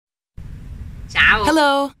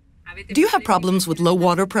Hello. Do you have problems with low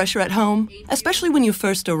water pressure at home? Especially when you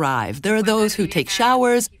first arrive. There are those who take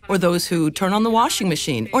showers, or those who turn on the washing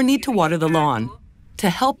machine, or need to water the lawn. To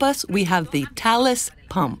help us, we have the Tallas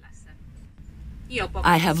Pump.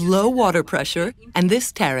 I have low water pressure, and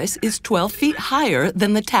this terrace is 12 feet higher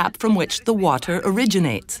than the tap from which the water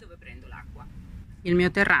originates.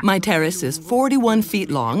 My terrace is 41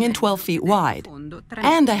 feet long and 12 feet wide,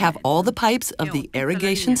 and I have all the pipes of the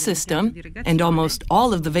irrigation system and almost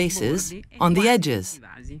all of the vases on the edges.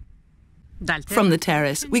 From the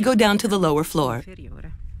terrace, we go down to the lower floor.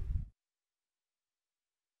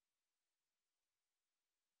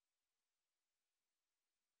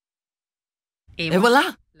 Et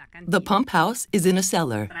voila! The pump house is in a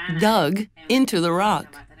cellar, dug into the rock.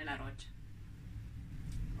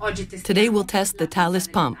 Today we'll test the Tallas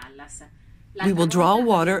Pump. We will draw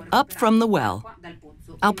water up from the well.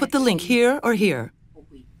 I'll put the link here or here.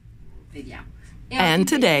 And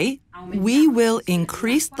today, we will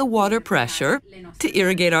increase the water pressure to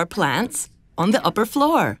irrigate our plants on the upper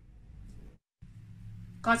floor.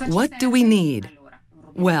 What do we need?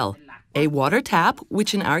 Well, a water tap,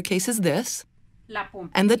 which in our case is this,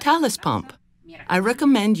 and the Tallas Pump. I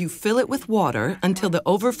recommend you fill it with water until the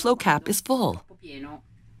overflow cap is full.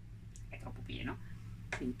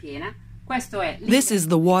 This is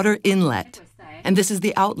the water inlet, and this is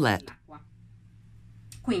the outlet.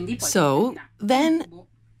 So, then,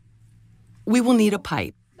 we will need a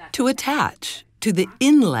pipe to attach to the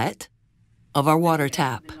inlet of our water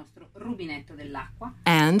tap,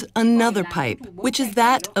 and another pipe, which is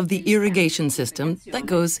that of the irrigation system that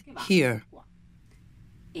goes here.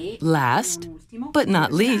 Last, but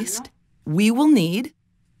not least, we will need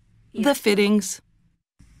the fittings.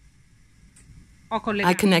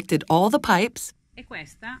 I connected all the pipes,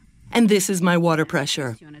 and this is my water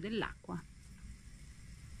pressure.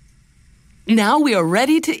 Now we are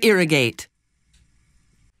ready to irrigate.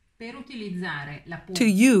 To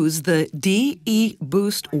use the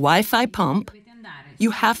D-EBOOST Wi-Fi pump,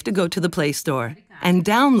 you have to go to the Play Store and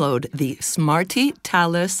download the SMARTY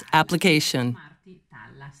Tallas application.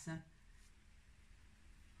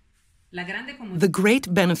 The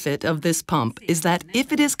great benefit of this pump is that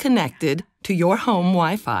if it is connected to your home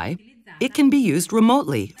Wi-Fi, it can be used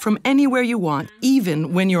remotely from anywhere you want,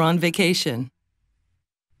 even when you're on vacation.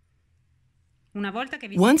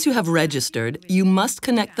 Once you have registered, you must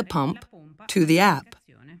connect the pump to the app.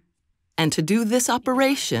 And to do this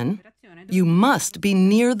operation, you must be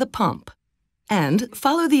near the pump and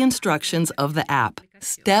follow the instructions of the app,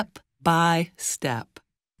 step by step.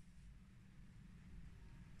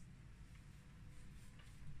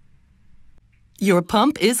 Your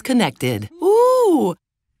pump is connected. Ooh!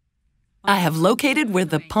 I have located where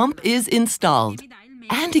the pump is installed.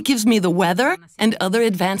 And it gives me the weather and other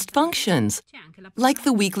advanced functions, like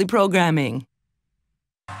the weekly programming.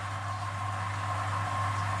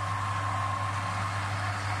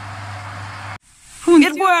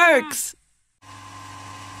 It works!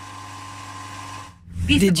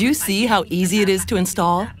 Did you see how easy it is to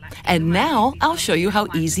install? And now I'll show you how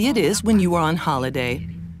easy it is when you are on holiday.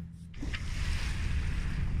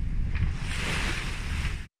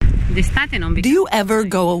 Do you ever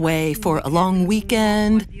go away for a long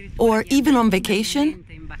weekend or even on vacation,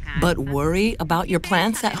 but worry about your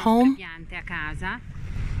plants at home?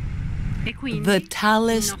 The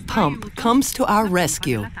Tallas Pump comes to our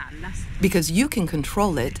rescue because you can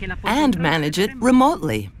control it and manage it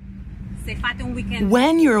remotely.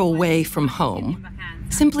 When you're away from home,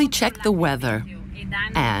 simply check the weather,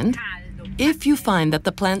 and if you find that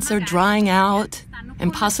the plants are drying out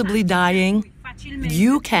and possibly dying,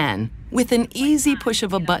 you can, with an easy push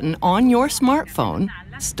of a button on your smartphone,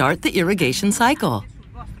 start the irrigation cycle.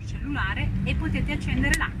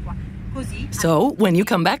 So, when you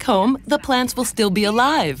come back home, the plants will still be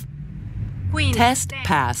alive. Test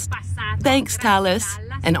passed. Thanks, Tallas.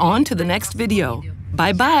 And on to the next video.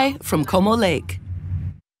 Bye-bye from Como Lake.